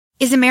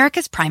Is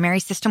America's primary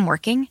system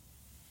working?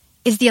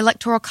 Is the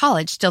Electoral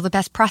College still the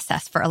best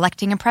process for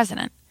electing a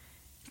president?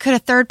 Could a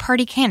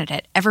third-party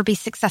candidate ever be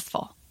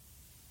successful?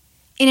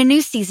 In a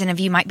new season of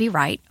You Might Be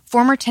Right,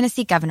 former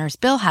Tennessee governors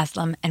Bill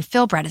Haslam and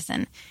Phil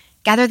Bredesen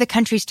gather the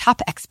country's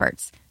top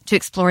experts to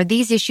explore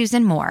these issues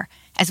and more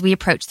as we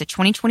approach the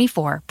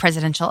 2024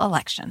 presidential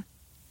election.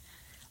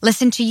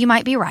 Listen to You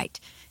Might Be Right,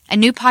 a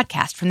new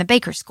podcast from the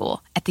Baker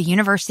School at the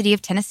University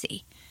of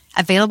Tennessee,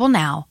 available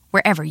now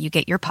wherever you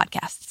get your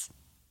podcasts.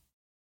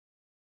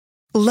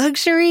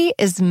 Luxury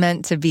is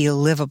meant to be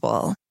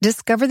livable.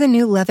 Discover the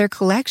new leather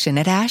collection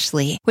at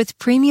Ashley with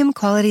premium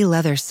quality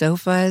leather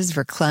sofas,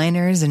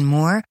 recliners, and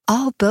more,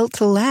 all built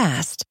to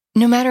last.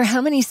 No matter how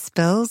many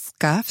spills,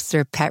 scuffs,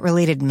 or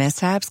pet-related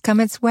mishaps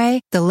come its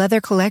way, the leather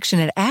collection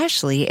at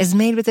Ashley is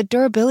made with the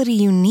durability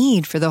you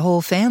need for the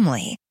whole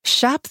family.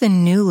 Shop the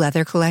new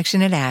leather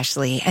collection at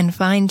Ashley and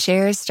find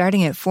chairs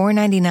starting at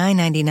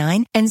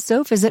 $499.99 and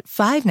sofas at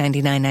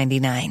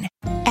 $599.99.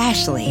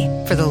 Ashley,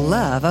 for the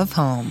love of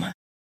home.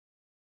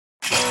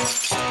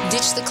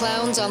 Ditch the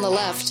clowns on the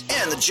left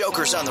and the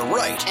jokers on the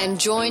right, and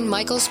join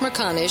Michael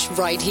Smerconish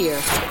right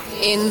here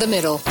in the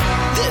middle.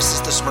 This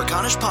is the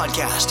Smerconish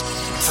Podcast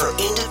for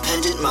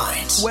independent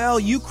minds. Well,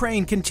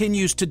 Ukraine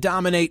continues to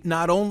dominate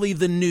not only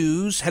the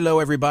news, hello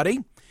everybody,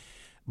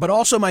 but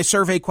also my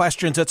survey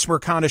questions at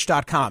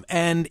Smerconish.com.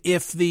 And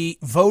if the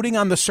voting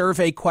on the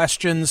survey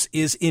questions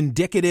is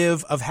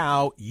indicative of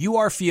how you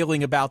are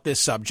feeling about this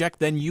subject,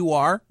 then you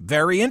are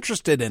very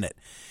interested in it.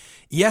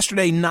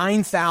 Yesterday,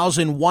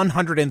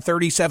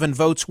 9,137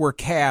 votes were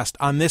cast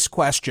on this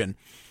question.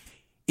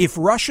 If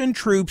Russian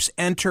troops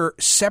enter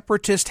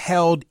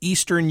separatist-held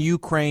eastern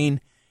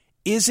Ukraine,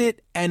 is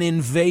it an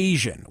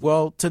invasion?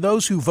 Well, to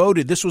those who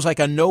voted, this was like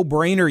a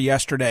no-brainer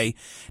yesterday.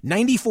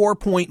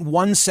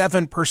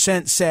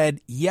 94.17%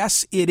 said,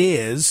 yes, it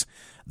is.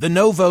 The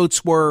no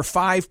votes were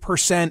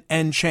 5%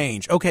 and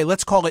change. Okay,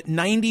 let's call it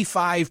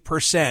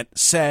 95%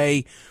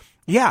 say,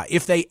 yeah,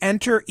 if they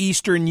enter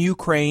eastern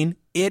Ukraine,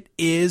 it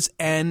is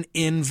an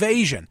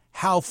invasion.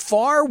 How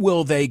far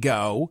will they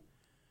go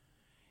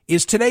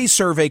is today's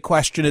survey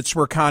question at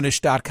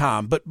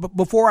Smerconish.com. But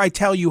before I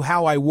tell you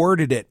how I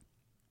worded it,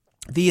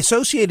 the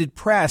Associated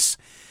Press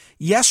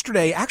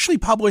yesterday actually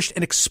published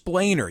an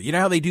explainer. You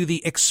know how they do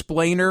the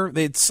explainer?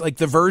 It's like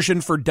the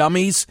version for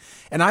dummies.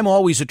 And I'm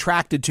always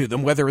attracted to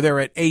them, whether they're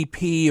at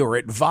AP or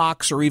at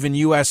Vox or even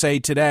USA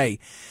Today.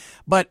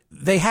 But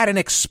they had an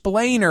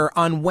explainer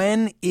on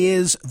when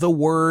is the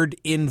word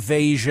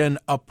invasion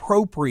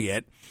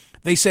appropriate.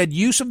 They said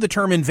use of the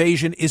term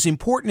invasion is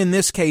important in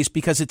this case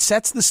because it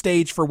sets the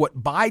stage for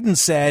what Biden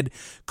said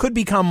could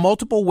become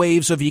multiple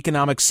waves of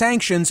economic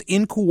sanctions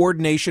in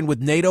coordination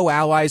with NATO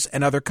allies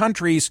and other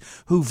countries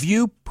who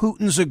view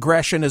Putin's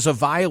aggression as a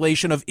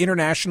violation of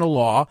international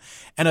law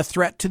and a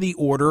threat to the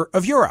order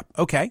of Europe.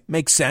 Okay,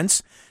 makes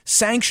sense.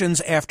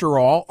 Sanctions, after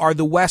all, are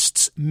the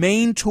West's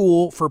main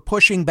tool for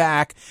pushing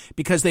back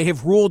because they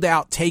have ruled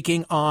out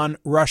taking on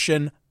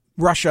Russia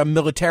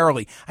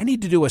militarily. I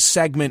need to do a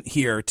segment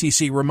here,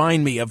 TC,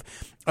 remind me of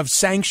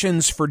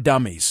sanctions for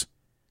dummies.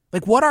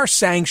 Like, what are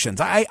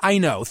sanctions? I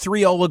know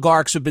 3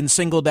 oligarchs have been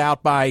singled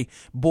out by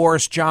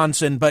Boris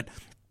Johnson, but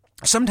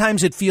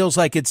sometimes it feels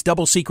like it's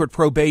double secret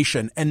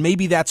probation, and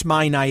maybe that's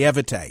my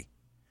naivete.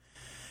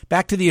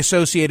 Back to the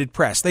Associated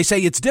Press. They say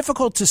it's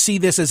difficult to see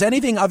this as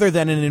anything other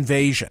than an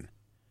invasion.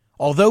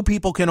 Although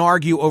people can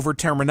argue over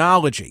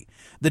terminology,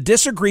 the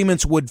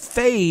disagreements would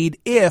fade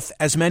if,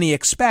 as many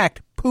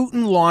expect,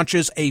 Putin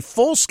launches a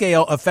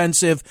full-scale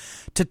offensive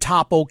to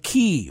topple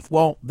Kyiv.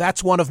 Well,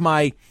 that's one of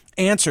my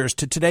answers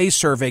to today's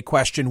survey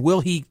question.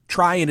 Will he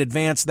try and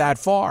advance that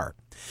far?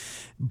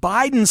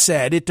 Biden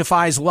said it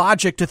defies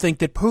logic to think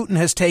that Putin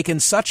has taken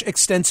such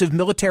extensive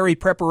military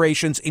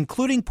preparations,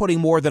 including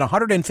putting more than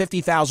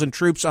 150,000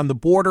 troops on the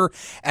border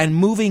and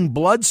moving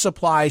blood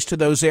supplies to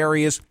those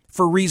areas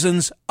for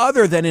reasons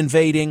other than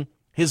invading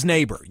his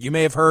neighbor. You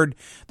may have heard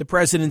the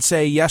president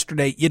say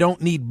yesterday, you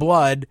don't need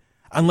blood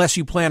unless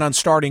you plan on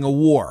starting a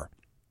war.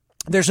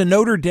 There's a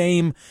Notre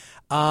Dame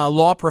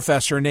law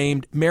professor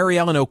named Mary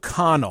Ellen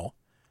O'Connell,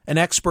 an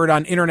expert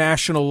on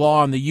international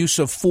law and the use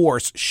of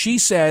force. She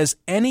says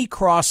any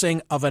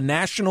crossing of a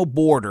national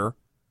border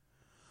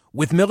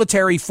with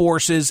military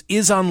forces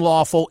is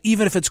unlawful,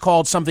 even if it's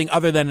called something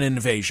other than an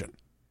invasion.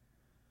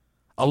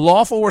 A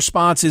lawful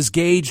response is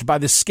gauged by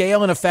the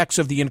scale and effects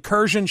of the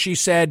incursion, she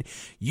said,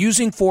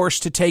 using force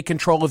to take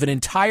control of an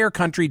entire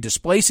country,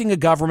 displacing a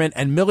government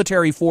and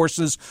military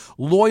forces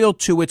loyal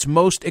to its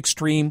most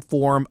extreme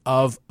form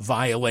of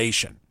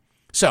violation.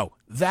 So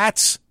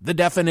that's the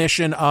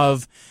definition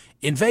of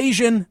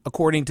invasion,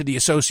 according to the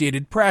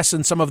Associated Press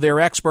and some of their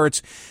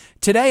experts.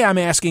 Today I'm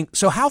asking,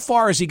 so how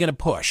far is he going to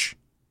push?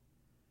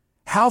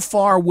 How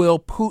far will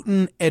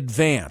Putin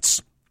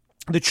advance?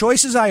 The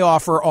choices I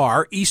offer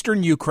are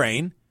eastern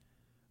Ukraine,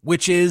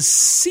 which is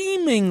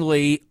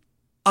seemingly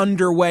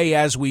underway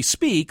as we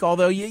speak,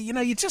 although,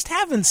 you just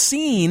haven't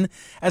seen,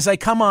 as I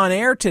come on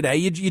air today,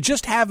 you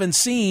just haven't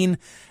seen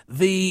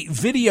the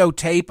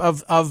videotape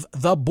of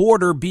the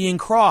border being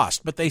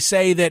crossed. But they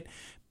say that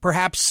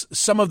Perhaps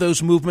some of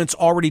those movements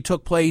already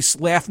took place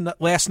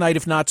last night,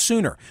 if not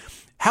sooner.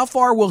 How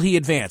far will he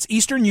advance?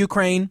 Eastern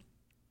Ukraine,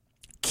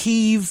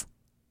 Kyiv,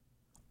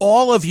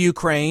 all of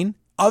Ukraine,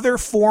 other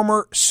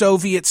former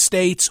Soviet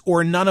states,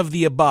 or none of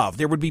the above?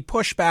 There would be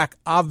pushback,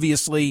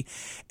 obviously,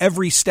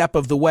 every step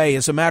of the way.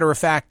 As a matter of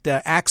fact,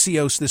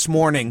 Axios this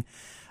morning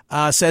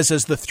says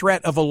as the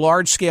threat of a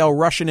large-scale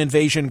Russian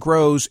invasion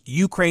grows,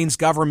 Ukraine's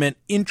government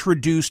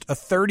introduced a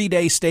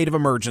 30-day state of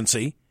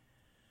emergency.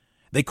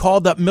 They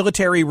called up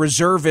military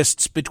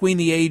reservists between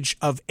the age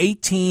of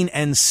 18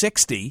 and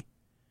 60.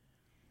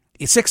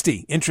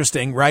 60,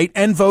 interesting, right?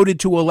 And voted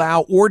to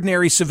allow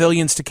ordinary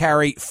civilians to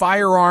carry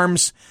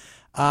firearms.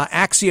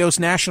 Axios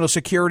national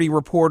security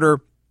reporter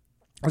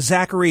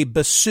Zachary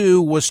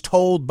Basu was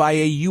told by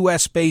a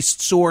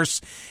U.S.-based source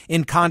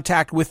in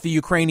contact with the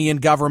Ukrainian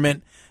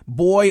government,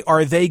 boy,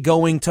 are they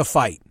going to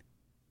fight.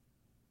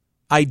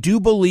 I do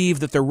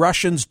believe that the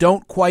Russians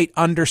don't quite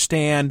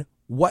understand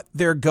what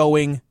they're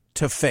going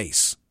to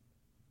face.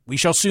 We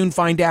shall soon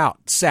find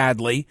out,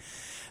 sadly.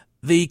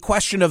 The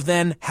question of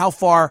then how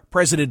far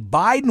President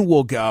Biden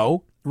will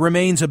go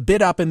remains a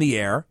bit up in the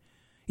air.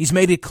 He's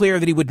made it clear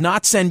that he would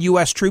not send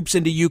U.S. troops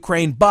into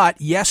Ukraine,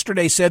 but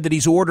yesterday said that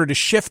he's ordered a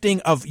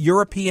shifting of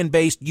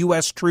European-based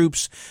U.S.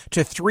 troops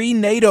to 3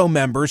 NATO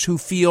members who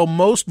feel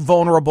most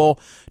vulnerable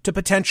to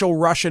potential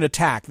Russian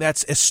attack.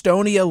 That's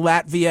Estonia,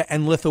 Latvia,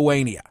 and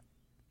Lithuania.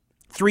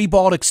 3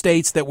 Baltic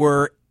states that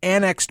were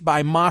annexed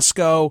by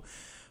Moscow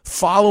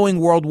following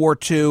World War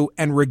II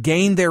and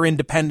regained their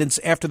independence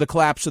after the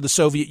collapse of the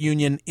Soviet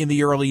Union in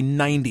the early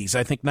 90s,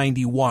 I think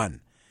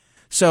 91.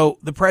 So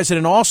the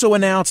president also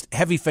announced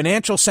heavy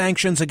financial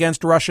sanctions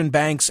against Russian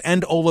banks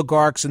and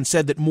oligarchs and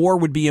said that more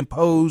would be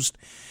imposed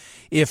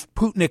if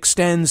Putin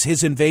extends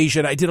his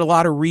invasion. I did a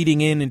lot of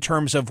reading in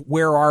terms of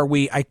where are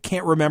we. I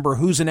can't remember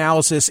whose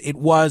analysis it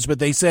was, but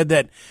they said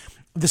that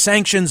the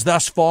sanctions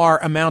thus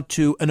far amount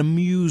to an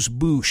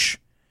amuse-bouche.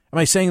 Am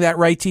I saying that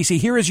right, TC?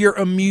 Here is your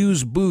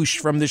amuse-bouche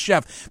from the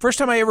chef. First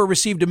time I ever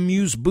received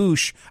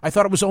amuse-bouche, I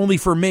thought it was only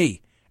for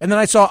me. And then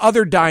I saw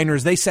other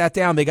diners. They sat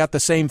down. They got the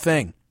same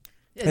thing.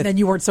 And then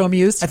you weren't so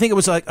amused? I think it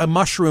was like a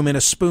mushroom in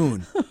a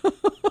spoon.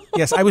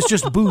 Yes, I was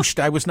just booshed.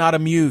 I was not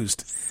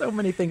amused. So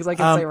many things I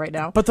can say right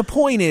now. But the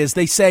point is,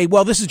 they say,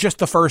 well, this is just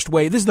the first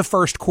way. This is the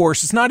first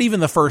course. It's not even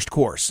the first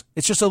course.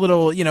 It's just a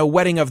little,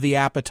 whetting of the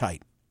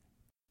appetite.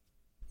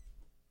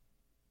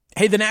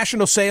 Hey, the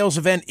national sales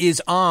event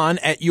is on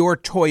at your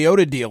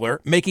Toyota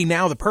dealer, making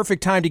now the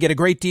perfect time to get a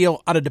great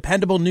deal on a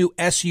dependable new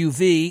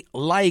SUV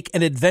like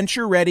an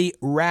adventure-ready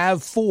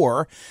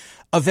RAV4.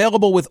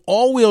 Available with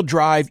all-wheel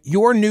drive,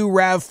 your new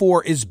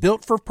RAV4 is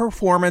built for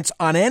performance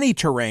on any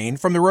terrain,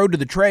 from the road to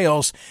the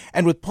trails,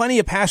 and with plenty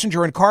of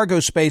passenger and cargo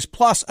space,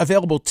 plus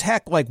available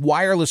tech like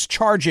wireless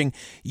charging,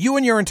 you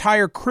and your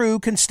entire crew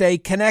can stay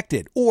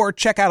connected. Or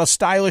check out a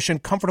stylish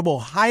and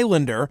comfortable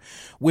Highlander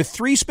with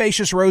 3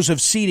 spacious rows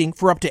of seating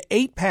for up to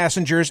 8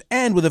 passengers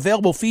and with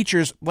available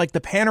features like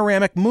the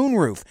panoramic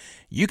moonroof.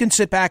 You can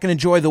sit back and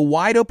enjoy the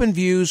wide-open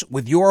views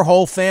with your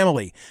whole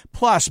family.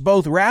 Plus,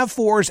 both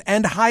RAV4s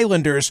and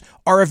Highlanders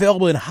are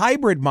available in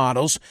hybrid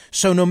models,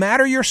 so no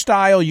matter your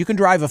style, you can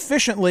drive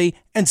efficiently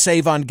and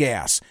save on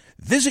gas.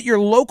 Visit your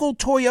local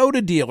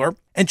Toyota dealer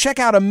and check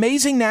out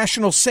amazing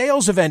national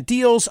sales event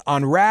deals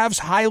on RAVs,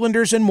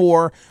 Highlanders, and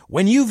more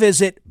when you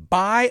visit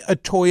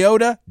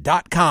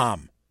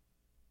buyatoyota.com.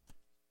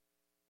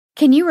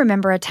 Can you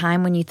remember a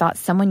time when you thought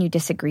someone you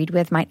disagreed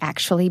with might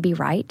actually be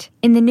right?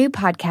 In the new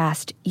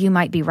podcast, You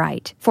Might Be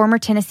Right, former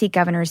Tennessee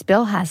governors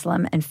Bill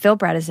Haslam and Phil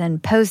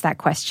Bredesen pose that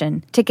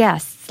question to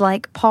guests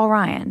like Paul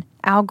Ryan,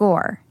 Al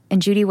Gore,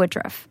 and Judy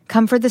Woodruff.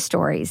 Come for the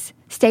stories,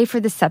 stay for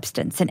the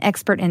substance and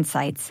expert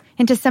insights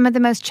into some of the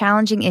most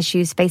challenging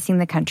issues facing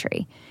the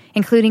country,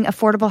 including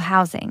affordable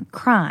housing,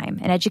 crime,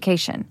 and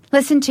education.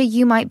 Listen to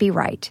You Might Be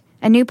Right,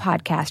 a new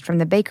podcast from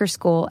the Baker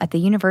School at the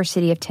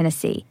University of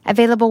Tennessee,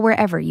 available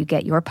wherever you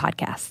get your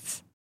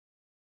podcasts.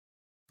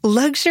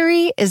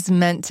 Luxury is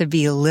meant to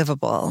be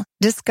livable.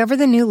 Discover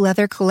the new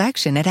leather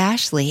collection at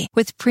Ashley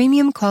with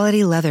premium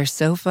quality leather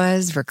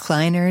sofas,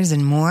 recliners,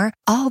 and more,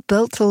 all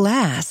built to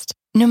last.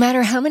 No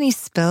matter how many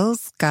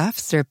spills,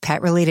 scuffs, or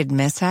pet-related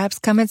mishaps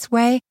come its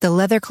way, the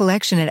leather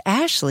collection at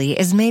Ashley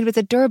is made with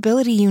the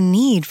durability you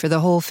need for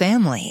the whole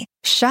family.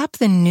 Shop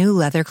the new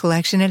leather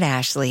collection at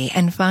Ashley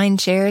and find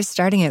chairs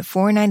starting at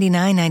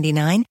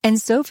 $499.99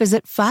 and sofas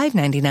at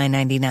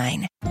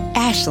 $599.99.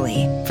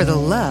 Ashley, for the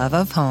love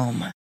of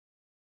home.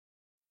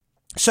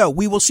 So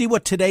we will see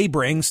what today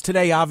brings.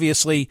 Today,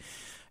 obviously,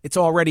 it's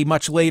already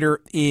much later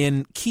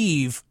in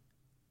Kyiv.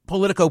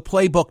 Politico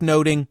Playbook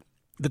noting,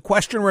 the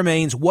question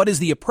remains, what is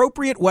the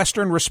appropriate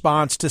Western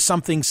response to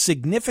something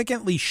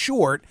significantly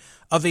short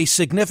of a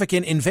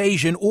significant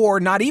invasion, or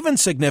not even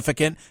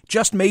significant,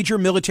 just major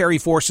military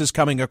forces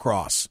coming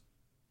across?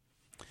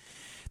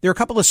 There are a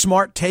couple of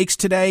smart takes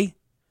today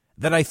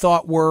that I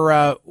thought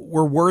were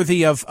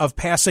worthy of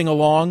passing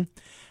along.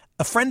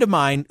 A friend of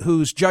mine,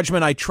 whose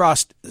judgment I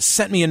trust,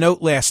 sent me a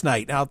note last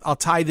night. I'll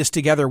tie this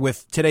together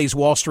with today's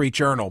Wall Street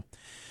Journal,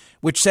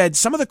 which said,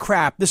 some of the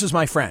crap, this is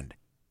my friend,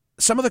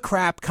 some of the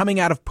crap coming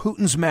out of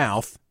Putin's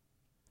mouth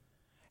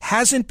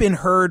hasn't been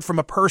heard from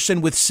a person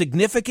with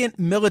significant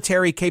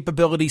military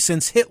capability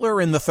since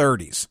Hitler in the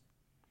 30s.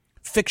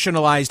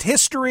 Fictionalized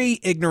history,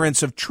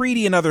 ignorance of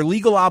treaty and other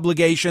legal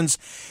obligations,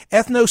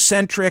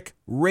 ethnocentric,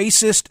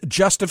 racist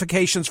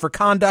justifications for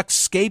conduct,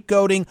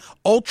 scapegoating,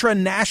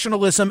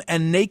 ultra-nationalism,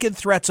 and naked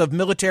threats of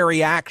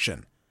military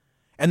action.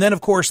 And then,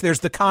 of course, there's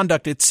the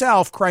conduct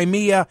itself.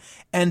 Crimea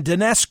and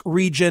Donetsk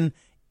region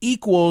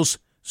equals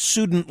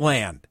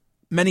Sudetenland.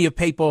 Many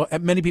people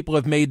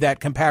have made that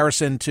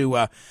comparison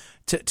to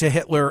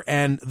Hitler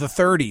and the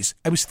 30s.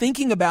 I was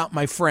thinking about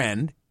my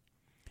friend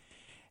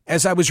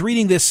as I was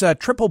reading this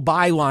triple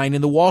byline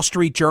in the Wall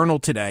Street Journal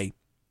today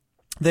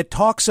that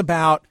talks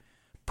about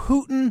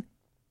Putin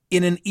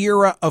in an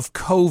era of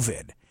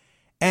COVID.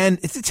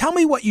 And tell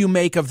me what you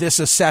make of this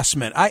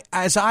assessment.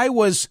 As I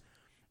was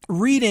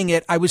reading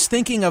it, I was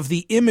thinking of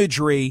the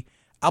imagery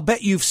I'll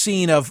bet you've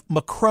seen of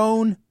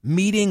Macron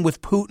meeting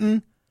with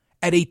Putin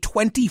at a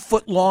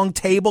 20-foot long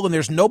table and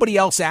there's nobody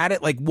else at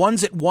it, like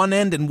one's at one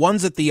end and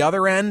one's at the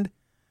other end.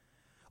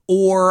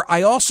 Or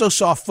I also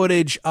saw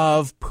footage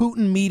of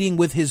Putin meeting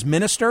with his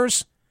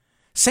ministers.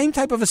 Same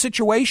type of a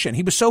situation.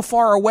 He was so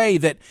far away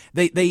that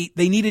they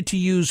needed to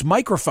use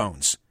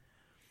microphones.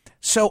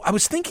 So I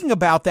was thinking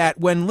about that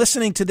when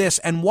listening to this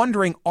and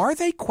wondering, are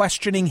they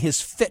questioning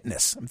his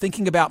fitness? I'm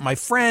thinking about my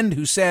friend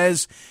who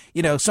says,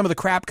 some of the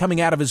crap coming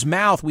out of his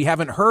mouth we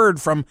haven't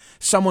heard from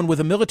someone with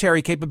a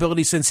military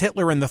capability since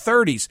Hitler in the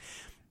 30s.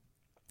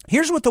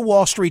 Here's what the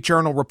Wall Street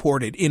Journal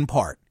reported in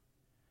part.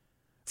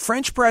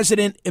 French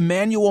President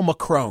Emmanuel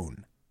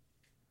Macron,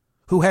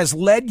 who has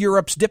led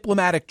Europe's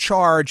diplomatic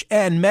charge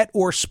and met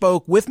or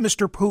spoke with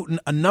Mr. Putin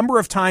a number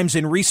of times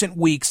in recent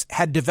weeks,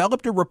 had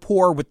developed a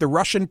rapport with the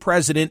Russian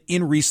president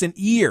in recent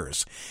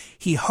years.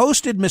 He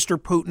hosted Mr.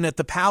 Putin at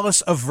the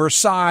Palace of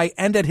Versailles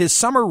and at his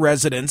summer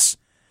residence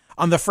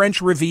on the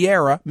French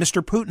Riviera.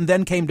 Mr. Putin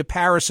then came to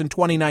Paris in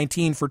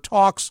 2019 for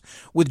talks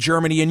with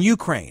Germany and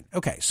Ukraine.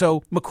 Okay,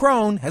 so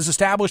Macron has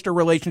established a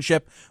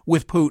relationship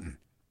with Putin.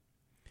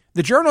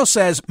 The journal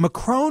says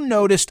Macron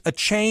noticed a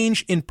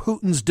change in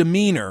Putin's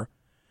demeanor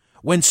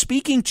when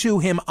speaking to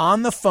him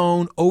on the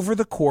phone over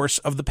the course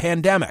of the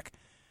pandemic.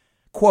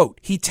 Quote,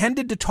 he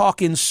tended to talk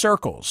in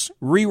circles,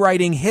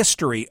 rewriting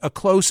history, a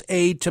close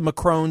aide to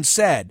Macron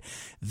said.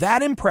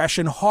 That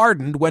impression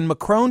hardened when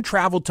Macron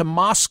traveled to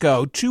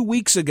Moscow 2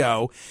 weeks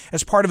ago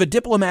as part of a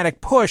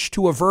diplomatic push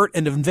to avert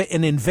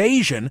an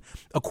invasion,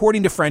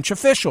 according to French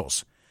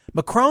officials.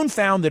 Macron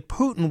found that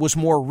Putin was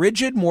more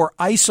rigid, more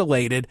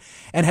isolated,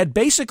 and had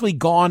basically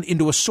gone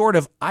into a sort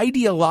of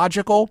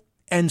ideological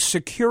and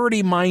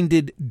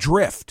security-minded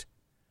drift.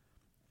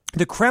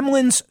 The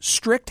Kremlin's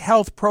strict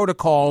health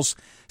protocols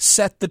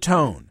set the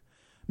tone.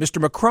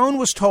 Mr. Macron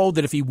was told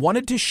that if he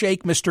wanted to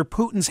shake Mr.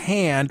 Putin's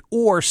hand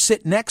or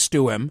sit next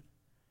to him,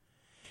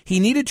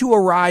 he needed to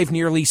arrive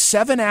nearly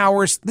 7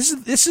 hours.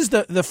 This is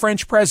the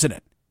French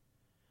president.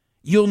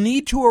 You'll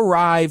need to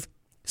arrive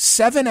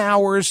 7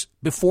 hours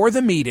before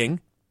the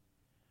meeting.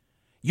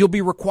 You'll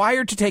be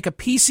required to take a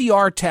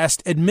PCR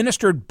test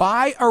administered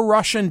by a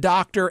Russian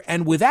doctor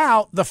and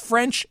without the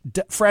French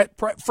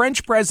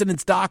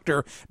president's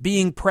doctor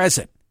being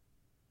present.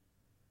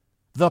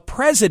 The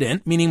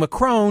president, meaning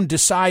Macron,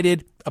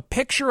 decided a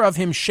picture of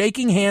him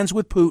shaking hands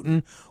with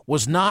Putin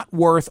was not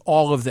worth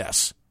all of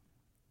this.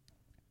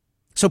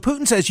 So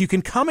Putin says, you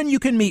can come and you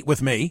can meet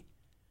with me,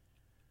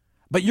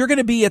 but you're going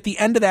to be at the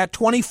end of that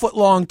 20-foot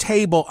long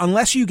table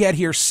unless you get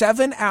here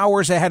 7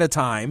 hours ahead of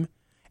time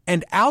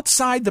and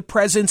outside the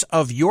presence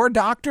of your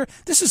doctor.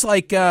 This is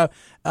like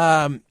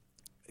Captain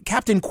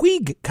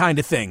Queeg kind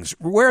of things.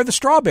 Where are the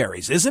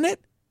strawberries, isn't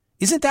it?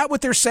 Isn't that what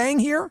they're saying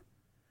here?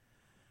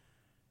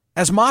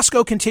 As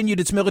Moscow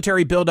continued its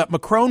military buildup,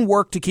 Macron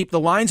worked to keep the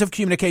lines of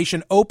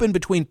communication open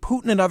between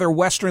Putin and other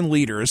Western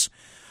leaders.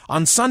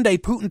 On Sunday,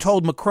 Putin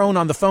told Macron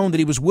on the phone that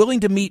he was willing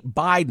to meet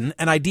Biden,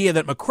 an idea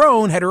that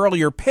Macron had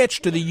earlier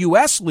pitched to the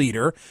U.S.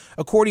 leader,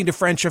 according to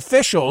French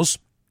officials.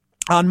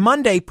 On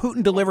Monday,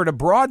 Putin delivered a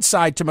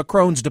broadside to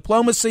Macron's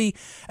diplomacy.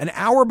 An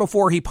hour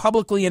before he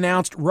publicly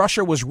announced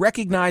Russia was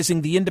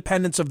recognizing the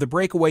independence of the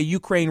breakaway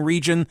Ukraine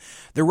region,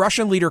 the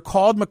Russian leader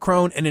called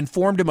Macron and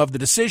informed him of the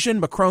decision.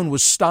 Macron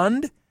was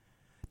stunned,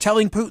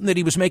 telling Putin that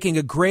he was making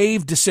a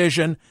grave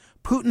decision.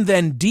 Putin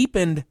then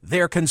deepened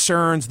their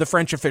concerns, the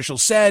French official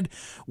said,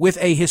 with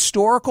a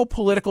historical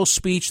political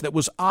speech that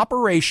was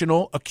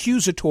operational,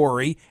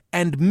 accusatory,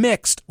 and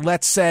mixed,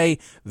 let's say,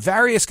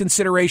 various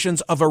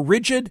considerations of a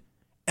rigid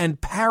and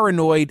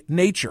paranoid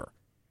nature.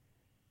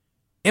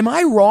 Am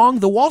I wrong?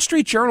 The Wall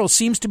Street Journal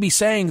seems to be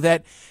saying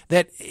that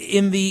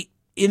in the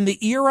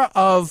era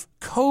of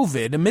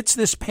COVID, amidst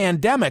this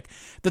pandemic,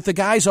 that the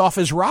guy's off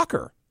his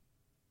rocker.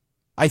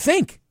 I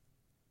think.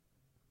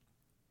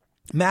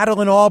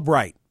 Madeleine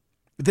Albright,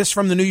 this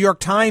from the New York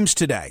Times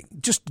today,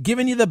 just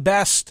giving you the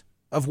best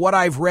of what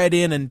I've read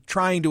in and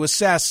trying to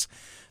assess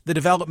the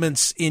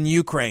developments in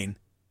Ukraine.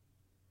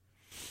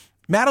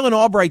 Madeleine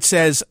Albright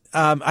says,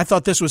 I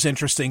thought this was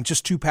interesting,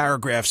 just 2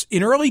 paragraphs.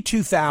 In early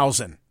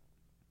 2000,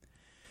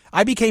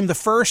 I became the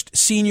first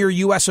senior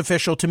U.S.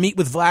 official to meet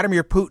with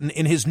Vladimir Putin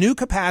in his new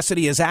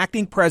capacity as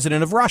acting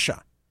president of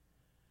Russia.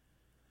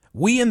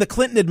 We in the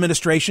Clinton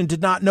administration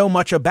did not know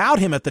much about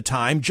him at the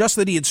time, just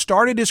that he had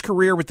started his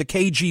career with the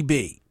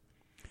KGB.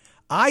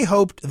 I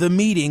hoped the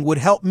meeting would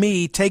help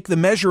me take the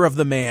measure of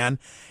the man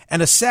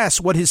and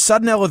assess what his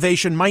sudden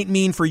elevation might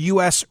mean for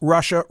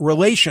U.S.-Russia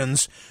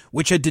relations,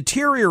 which had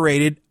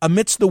deteriorated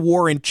amidst the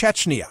war in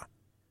Chechnya.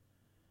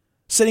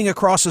 Sitting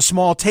across a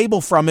small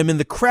table from him in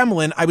the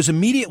Kremlin, I was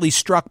immediately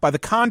struck by the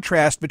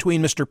contrast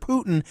between Mr.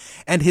 Putin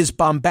and his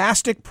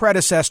bombastic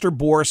predecessor,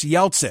 Boris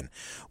Yeltsin.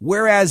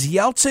 Whereas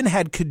Yeltsin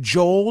had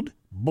cajoled,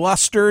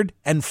 blustered,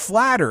 and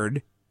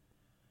flattered,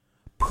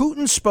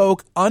 Putin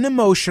spoke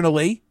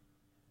unemotionally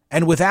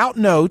and without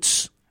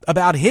notes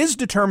about his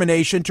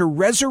determination to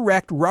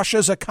resurrect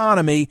Russia's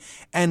economy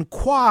and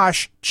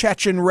quash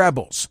Chechen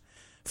rebels.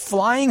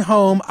 Flying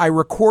home, I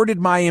recorded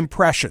my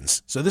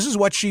impressions. So this is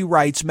what she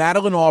writes,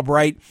 Madeleine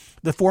Albright,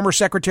 the former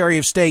Secretary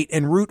of State,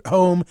 en route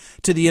home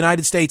to the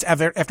United States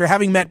after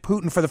having met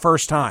Putin for the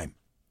first time.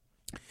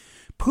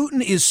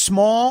 Putin is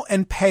small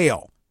and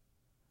pale,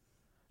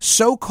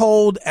 so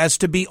cold as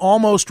to be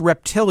almost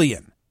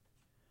reptilian.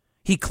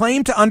 He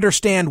claimed to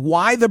understand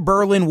why the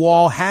Berlin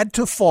Wall had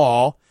to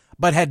fall,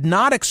 but had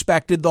not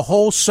expected the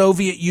whole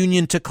Soviet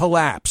Union to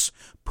collapse.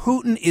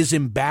 Putin is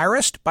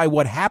embarrassed by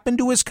what happened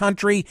to his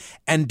country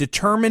and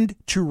determined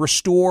to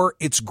restore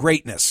its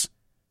greatness.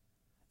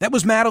 That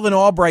was Madeleine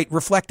Albright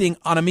reflecting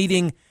on a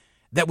meeting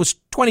that was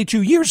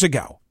 22 years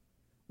ago,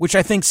 which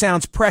I think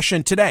sounds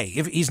prescient today.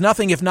 He's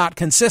nothing if not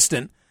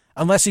consistent,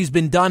 unless he's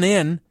been done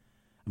in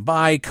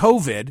by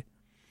COVID.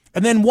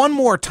 And then one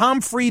more,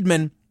 Tom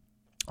Friedman,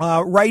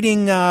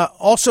 writing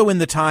also in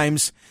the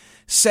Times,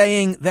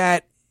 saying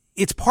that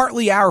it's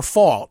partly our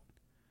fault.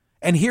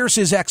 And here's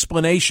his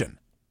explanation.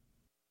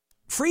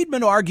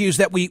 Friedman argues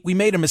that we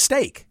made a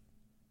mistake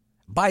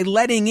by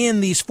letting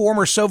in these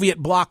former Soviet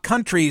bloc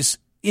countries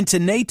into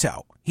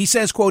NATO. He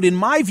says, quote, in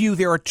my view,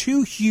 there are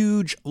two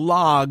huge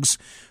logs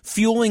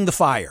fueling the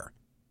fire.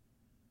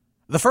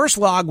 The first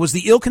log was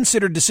the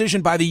ill-considered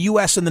decision by the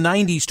U.S. in the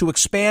 90s to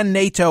expand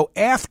NATO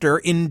after,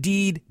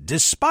 indeed,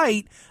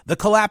 despite the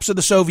collapse of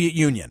the Soviet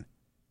Union.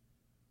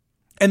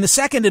 And the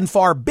second and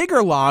far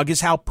bigger log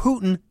is how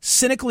Putin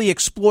cynically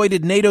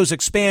exploited NATO's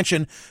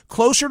expansion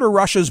closer to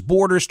Russia's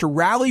borders to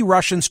rally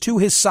Russians to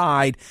his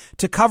side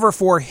to cover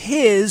for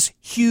his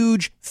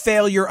huge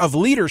failure of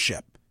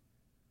leadership.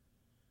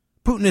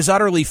 Putin has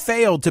utterly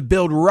failed to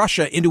build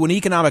Russia into an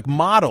economic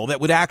model that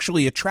would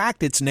actually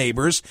attract its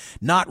neighbors,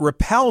 not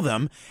repel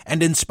them,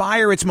 and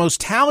inspire its most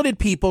talented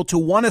people to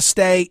want to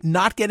stay,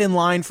 not get in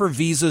line for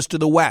visas to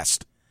the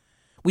West.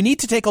 We need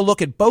to take a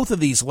look at both of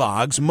these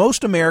logs.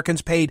 Most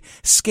Americans paid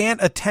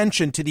scant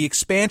attention to the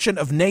expansion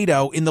of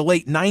NATO in the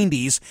late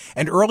 90s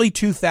and early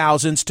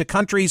 2000s to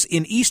countries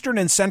in Eastern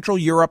and Central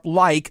Europe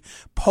like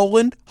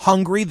Poland,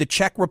 Hungary, the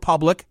Czech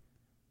Republic,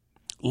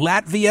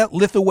 Latvia,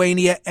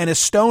 Lithuania, and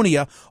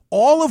Estonia,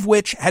 all of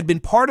which had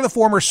been part of the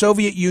former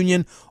Soviet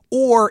Union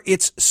or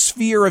its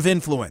sphere of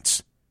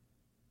influence.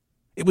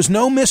 It was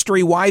no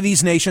mystery why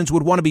these nations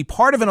would want to be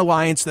part of an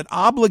alliance that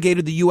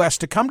obligated the U.S.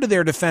 to come to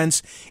their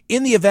defense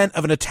in the event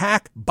of an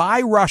attack by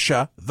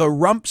Russia, the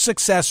rump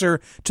successor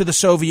to the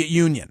Soviet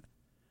Union.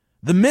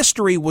 The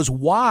mystery was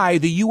why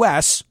the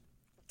U.S.,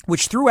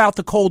 which throughout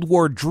the Cold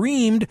War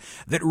dreamed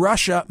that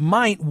Russia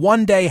might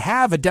one day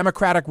have a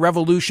democratic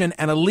revolution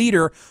and a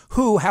leader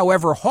who,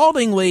 however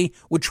haltingly,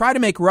 would try to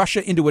make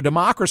Russia into a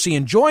democracy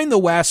and join the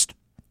West,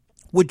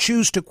 would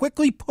choose to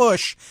quickly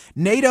push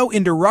NATO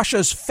into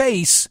Russia's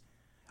face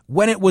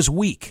when it was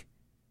weak.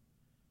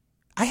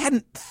 I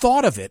hadn't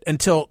thought of it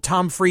until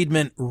Tom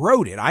Friedman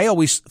wrote it. I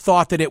always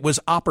thought that it was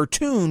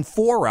opportune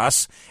for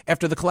us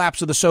after the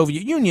collapse of the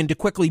Soviet Union to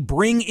quickly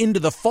bring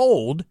into the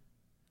fold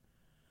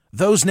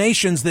those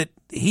nations that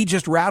he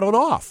just rattled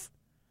off.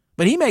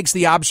 But he makes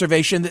the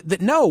observation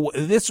that no,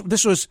 this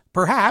was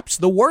perhaps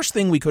the worst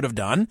thing we could have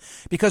done,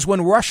 because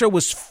when Russia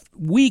was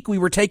weak, we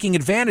were taking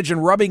advantage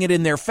and rubbing it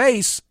in their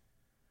face.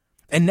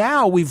 And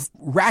now we've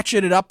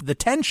ratcheted up the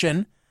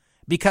tension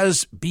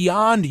because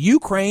beyond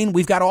Ukraine,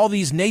 we've got all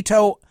these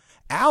NATO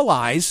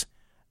allies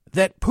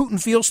that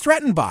Putin feels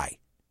threatened by.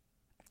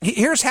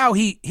 Here's how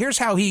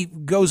he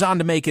goes on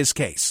to make his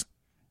case.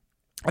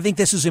 I think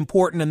this is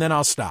important, and then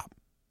I'll stop.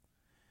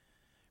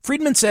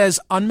 Friedman says,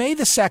 on May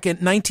the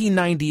 2nd,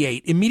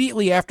 1998,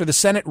 immediately after the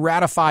Senate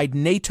ratified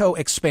NATO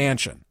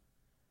expansion,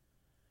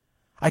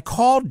 I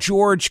called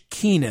George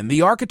Kennan,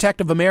 the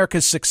architect of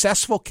America's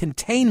successful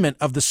containment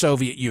of the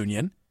Soviet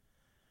Union.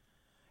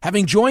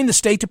 Having joined the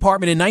State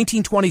Department in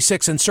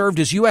 1926 and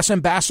served as U.S.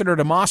 ambassador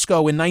to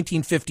Moscow in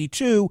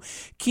 1952,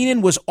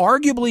 Kennan was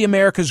arguably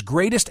America's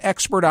greatest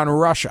expert on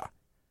Russia.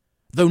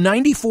 Though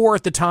 94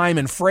 at the time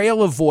and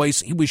frail of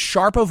voice, he was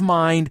sharp of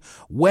mind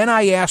when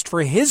I asked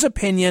for his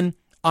opinion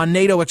on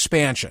NATO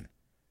expansion.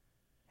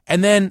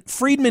 And then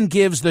Friedman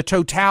gives the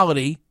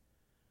totality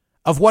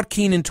of what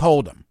Kennan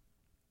told him.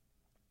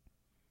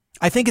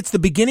 I think it's the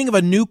beginning of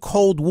a new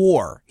Cold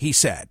War, he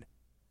said.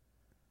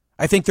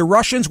 I think the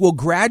Russians will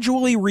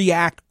gradually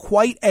react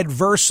quite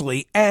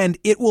adversely, and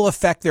it will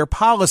affect their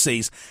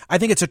policies. I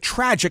think it's a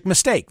tragic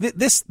mistake.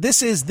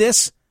 This is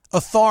this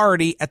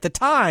authority at the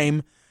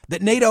time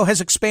that NATO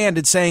has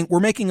expanded, saying we're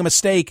making a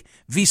mistake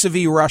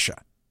vis-a-vis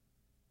Russia.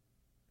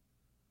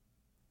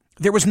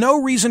 There was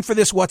no reason for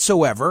this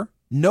whatsoever.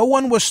 No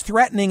one was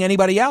threatening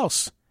anybody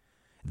else.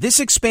 This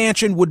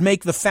expansion would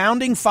make the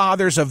founding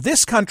fathers of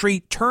this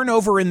country turn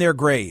over in their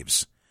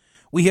graves.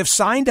 We have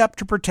signed up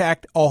to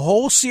protect a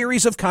whole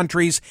series of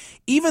countries,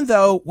 even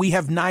though we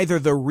have neither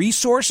the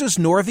resources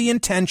nor the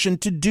intention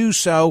to do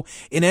so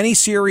in any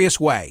serious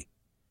way.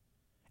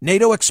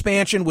 NATO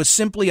expansion was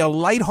simply a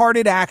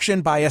lighthearted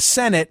action by a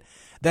Senate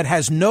that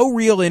has no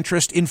real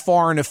interest in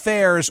foreign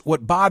affairs.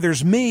 What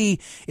bothers me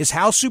is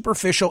how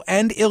superficial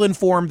and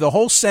ill-informed the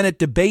whole Senate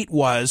debate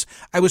was.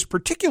 I was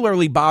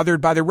particularly bothered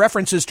by the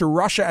references to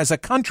Russia as a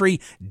country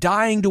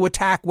dying to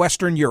attack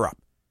Western Europe.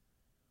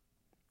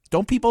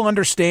 Don't people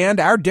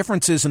understand our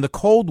differences in the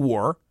Cold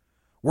War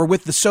were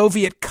with the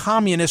Soviet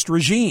communist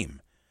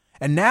regime?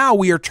 And now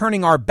we are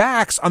turning our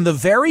backs on the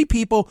very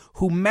people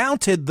who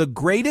mounted the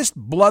greatest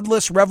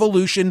bloodless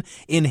revolution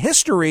in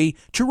history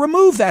to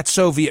remove that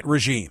Soviet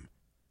regime.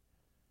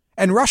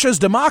 And Russia's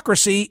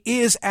democracy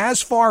is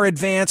as far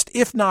advanced,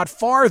 if not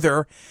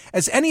farther,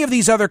 as any of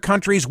these other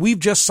countries we've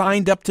just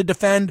signed up to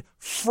defend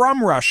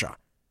from Russia.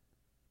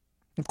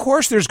 Of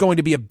course, there's going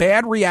to be a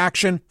bad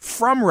reaction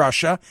from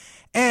Russia,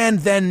 and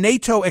then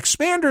NATO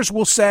expanders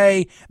will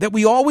say that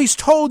we always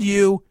told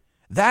you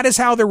that is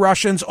how the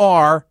Russians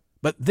are,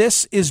 but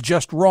this is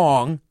just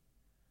wrong.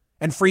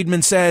 And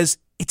Friedman says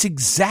it's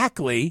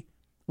exactly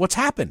what's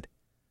happened.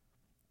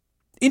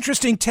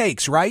 Interesting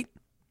takes, right?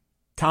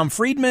 Tom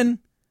Friedman,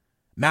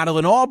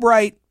 Madeleine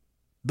Albright,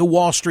 The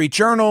Wall Street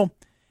Journal,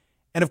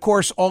 and of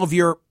course, all of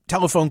your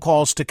telephone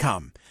calls to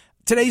come.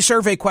 Today's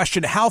survey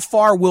question: how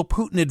far will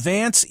Putin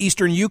advance?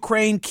 Eastern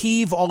Ukraine,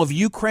 Kyiv, all of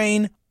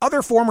Ukraine,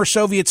 other former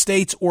Soviet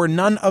states, or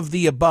none of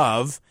the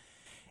above?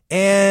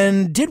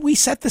 And did we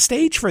set the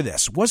stage for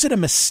this? Was it a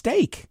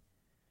mistake?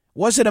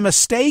 Was it a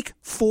mistake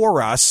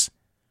for us?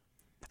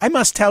 I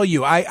must tell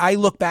you, I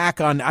look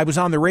back on, I was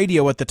on the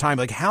radio at the time,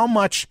 like how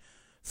much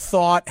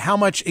thought, how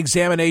much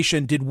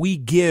examination did we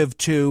give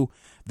to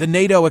the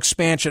NATO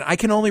expansion? I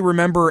can only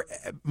remember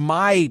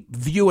my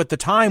view at the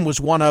time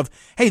was one of,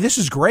 hey, this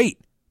is great.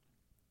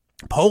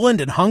 Poland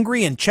and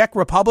Hungary and Czech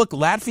Republic,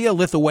 Latvia,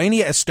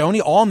 Lithuania,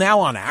 Estonia, all now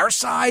on our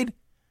side.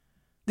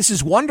 This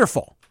is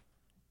wonderful.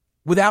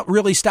 Without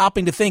really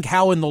stopping to think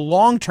how in the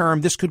long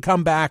term this could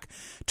come back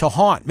to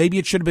haunt. Maybe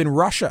it should have been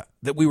Russia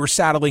that we were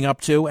saddling up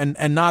to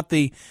and not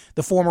the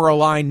former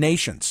aligned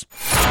nations.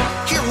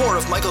 Hear more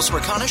of Michael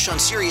Smerconish on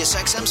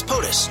SiriusXM's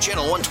POTUS,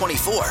 Channel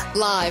 124.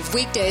 Live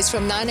weekdays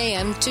from 9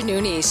 a.m. to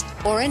noon East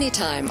or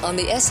anytime on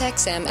the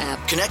SXM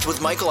app. Connect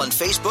with Michael on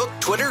Facebook,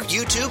 Twitter,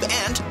 YouTube,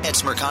 and at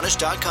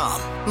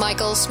Smerconish.com.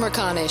 Michael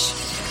Smerconish,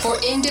 for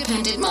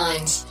independent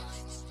minds.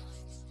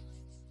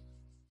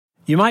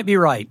 You might be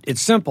right.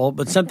 It's simple,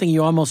 but something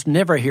you almost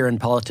never hear in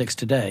politics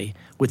today,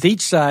 with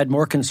each side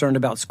more concerned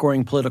about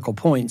scoring political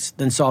points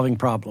than solving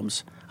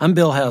problems. I'm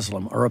Bill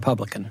Haslam, a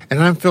Republican.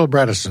 And I'm Phil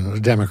Bredesen, a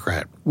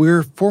Democrat.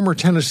 We're former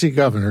Tennessee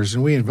governors,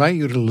 and we invite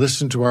you to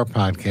listen to our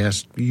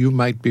podcast, You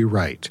Might Be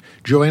Right.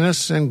 Join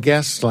us and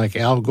guests like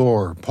Al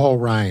Gore, Paul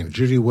Ryan,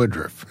 Judy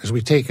Woodruff, as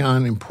we take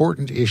on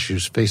important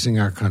issues facing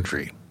our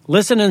country.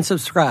 Listen and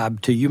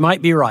subscribe to You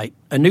Might Be Right,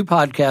 a new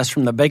podcast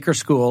from the Baker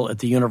School at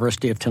the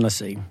University of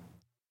Tennessee.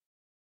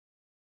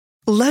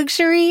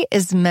 Luxury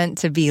is meant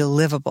to be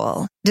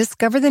livable.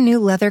 Discover the new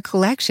leather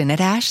collection at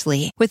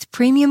Ashley with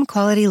premium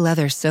quality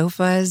leather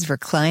sofas,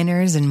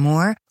 recliners, and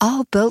more,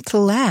 all built to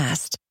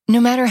last. No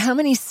matter how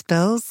many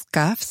spills,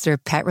 scuffs, or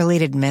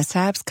pet-related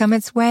mishaps come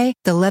its way,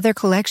 the leather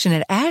collection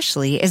at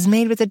Ashley is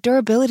made with the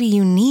durability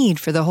you need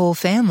for the whole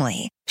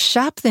family.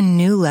 Shop the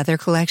new leather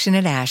collection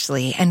at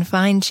Ashley and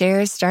find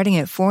chairs starting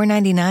at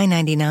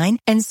 $499.99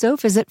 and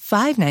sofas at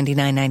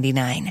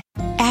 $599.99.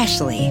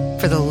 Ashley,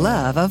 for the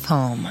love of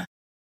home.